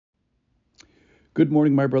Good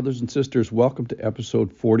morning, my brothers and sisters. Welcome to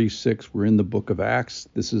episode 46. We're in the book of Acts.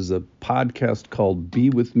 This is a podcast called Be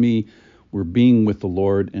With Me. We're being with the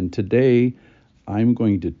Lord. And today I'm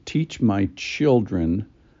going to teach my children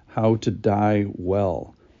how to die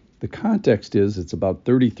well. The context is it's about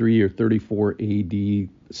 33 or 34 AD.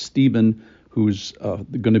 Stephen, who's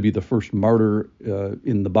going to be the first martyr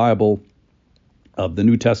in the Bible of the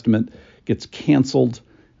New Testament, gets canceled.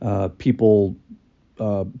 People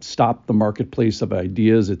stop the marketplace of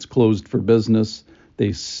ideas. It's closed for business.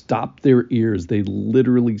 They stop their ears. They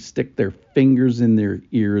literally stick their fingers in their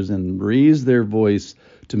ears and raise their voice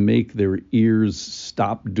to make their ears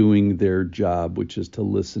stop doing their job, which is to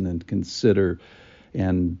listen and consider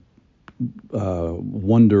and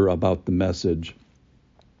wonder about the message.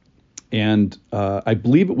 And I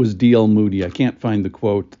believe it was D.L. Moody. I can't find the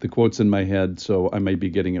quote. The quote's in my head, so I may be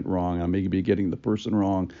getting it wrong. I may be getting the person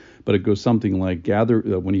wrong. But it goes something like,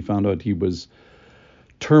 when he found out he was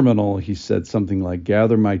terminal, he said something like,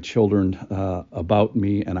 gather my children about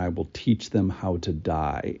me, and I will teach them how to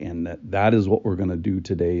die. And that is what we're going to do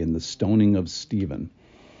today in the stoning of Stephen.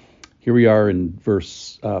 Here we are in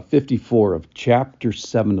verse 54 of chapter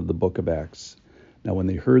 7 of the book of Acts. Now, when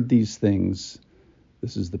they heard these things,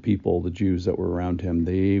 this is the people, the Jews that were around him,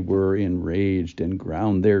 they were enraged and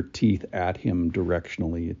ground their teeth at him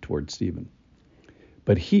directionally toward Stephen.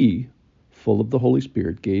 But he, full of the Holy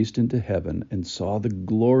Spirit, gazed into heaven and saw the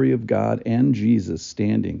glory of God and Jesus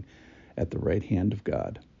standing at the right hand of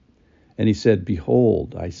God. And he said,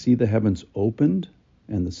 Behold, I see the heavens opened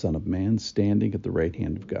and the Son of Man standing at the right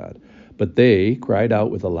hand of God. But they cried out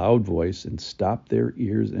with a loud voice and stopped their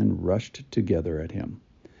ears and rushed together at him.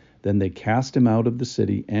 Then they cast him out of the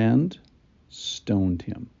city and stoned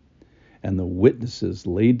him. And the witnesses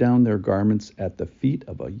laid down their garments at the feet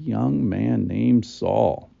of a young man named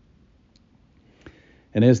Saul.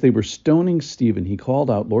 And as they were stoning Stephen, he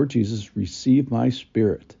called out, Lord Jesus, receive my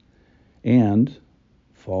spirit. And,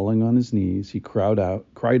 falling on his knees, he cried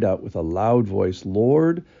out with a loud voice,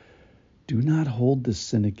 Lord, do not hold this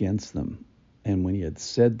sin against them. And when he had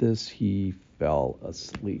said this, he fell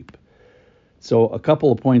asleep. So a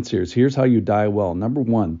couple of points here. Here's how you die well. Number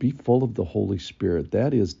one, be full of the Holy Spirit.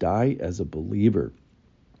 That is, die as a believer.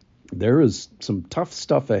 There is some tough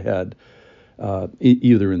stuff ahead,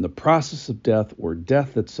 either in the process of death or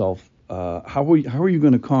death itself. How are you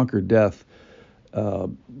going to conquer death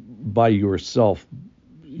by yourself?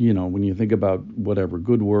 You know, when you think about whatever,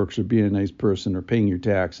 good works or being a nice person or paying your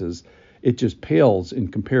taxes, it just pales in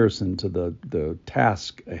comparison to the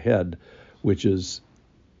task ahead, which is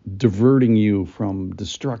diverting you from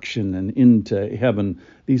destruction and into heaven.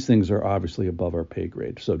 These things are obviously above our pay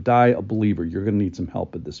grade. So die a believer. You're going to need some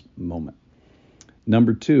help at this moment.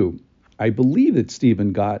 Number two, I believe that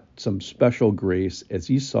Stephen got some special grace as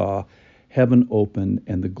he saw heaven open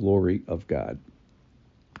and the glory of God.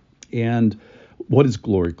 And what is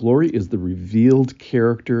glory? Glory is the revealed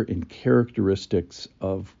character and characteristics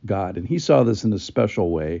of God. And he saw this in a special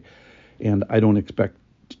way. And I don't expect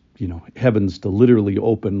heavens to literally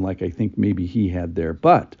open like I think maybe he had there.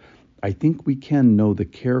 But I think we can know the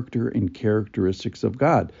character and characteristics of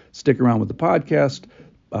God. Stick around with the podcast,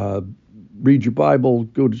 read your Bible,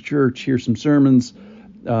 go to church, hear some sermons,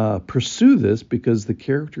 pursue this because the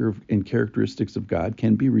character and characteristics of God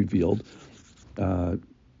can be revealed. And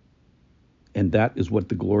that is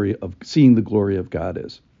what seeing the glory of God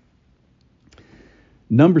is.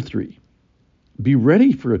 Number three, be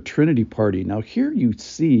ready for a Trinity party. Now, here you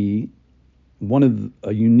see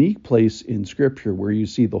a unique place in Scripture where you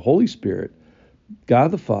see the Holy Spirit, God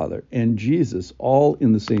the Father, and Jesus all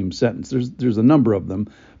in the same sentence. There's a number of them,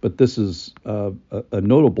 but this is a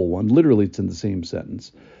notable one. Literally, it's in the same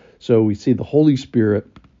sentence. So we see the Holy Spirit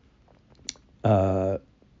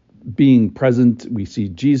being present. We see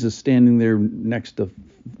Jesus standing there next to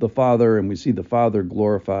the Father, and we see the Father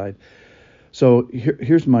glorified. So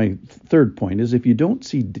here's my third point, is if you don't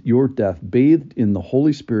see your death bathed in the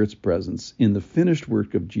Holy Spirit's presence, in the finished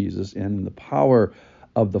work of Jesus, and in the power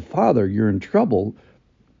of the Father, you're in trouble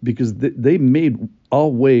because they made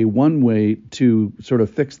one way to sort of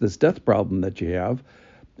fix this death problem that you have.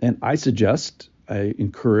 And I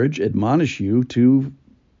encourage, admonish you to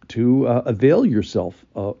avail yourself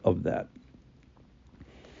of that.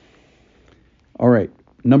 All right.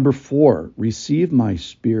 Number 4, receive my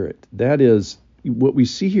spirit. That is, what we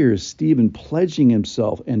see here is Stephen pledging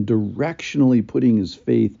himself and directionally putting his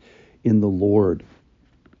faith in the Lord.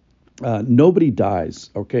 Nobody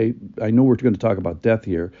dies, okay? I know we're going to talk about death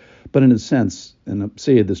here, But in a sense, and I'll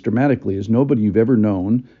say this dramatically, is nobody you've ever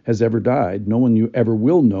known has ever died. No one you ever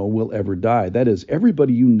will know will ever die. That is,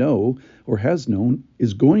 everybody you know or has known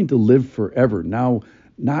is going to live forever. Now,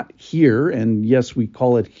 not here, and yes, we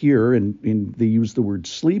call it here, and they use the word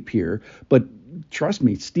sleep here, but trust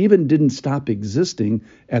me, Stephen didn't stop existing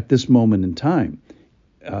at this moment in time.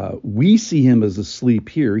 We see him as asleep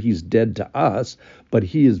here. He's dead to us, but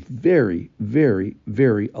he is very, very,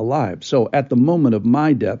 very alive. So at the moment of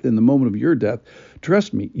my death, in the moment of your death,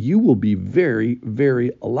 trust me, you will be very,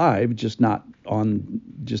 very alive, just not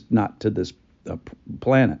to this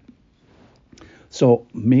planet. So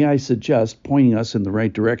may I suggest pointing us in the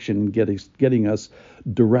right direction, getting us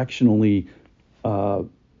directionally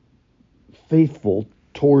faithful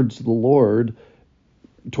towards the Lord,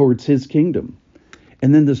 towards his kingdom.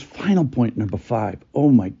 And then this final point, number 5. Oh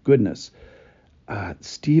my goodness.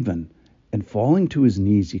 Stephen, and falling to his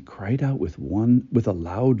knees, he cried out with a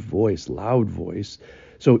loud voice.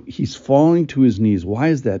 So he's falling to his knees. Why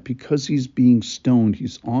is that? Because he's being stoned.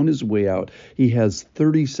 He's on his way out. He has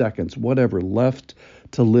 30 seconds, whatever, left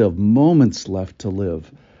to live, moments left to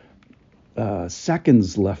live,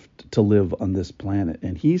 seconds left to live on this planet.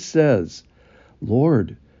 And he says,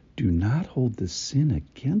 Lord, do not hold this sin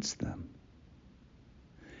against them.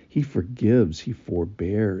 He forgives, he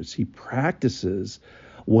forbears, he practices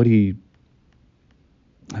what he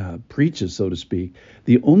preaches, so to speak.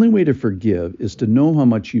 The only way to forgive is to know how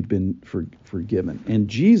much you've been forgiven. And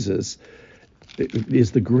Jesus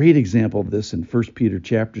is the great example of this in 1 Peter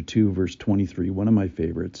chapter 2, verse 23, one of my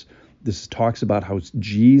favorites. This talks about how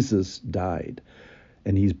Jesus died,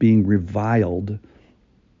 and he's being reviled.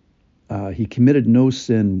 He committed no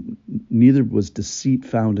sin, neither was deceit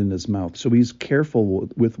found in his mouth. So he's careful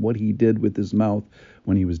with what he did with his mouth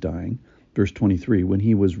when he was dying. Verse 23, when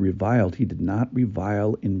he was reviled, he did not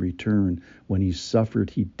revile in return. When he suffered,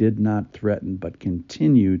 he did not threaten, but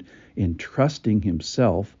continued entrusting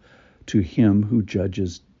himself to him who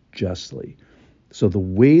judges justly. So the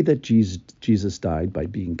way that Jesus died, by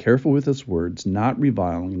being careful with his words, not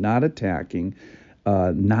reviling, not attacking,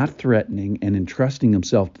 not threatening, and entrusting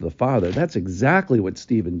himself to the Father. That's exactly what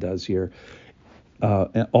Stephen does here,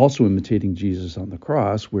 and also imitating Jesus on the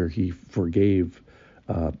cross, where he forgave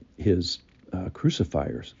his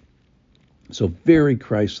crucifiers. So very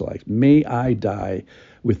Christ-like. May I die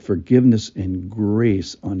with forgiveness and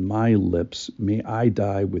grace on my lips. May I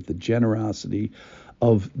die with the generosity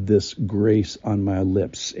of this grace on my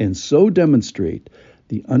lips, and so demonstrate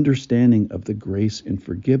the understanding of the grace and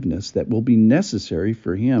forgiveness that will be necessary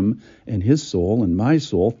for him and his soul and my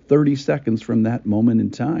soul 30 seconds from that moment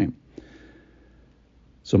in time.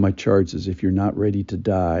 So my charge is, if you're not ready to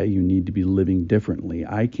die, you need to be living differently.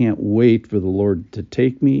 I can't wait for the Lord to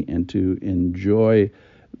take me and to enjoy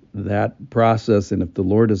that process. And if the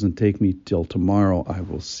Lord doesn't take me till tomorrow, I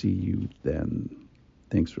will see you then.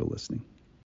 Thanks for listening.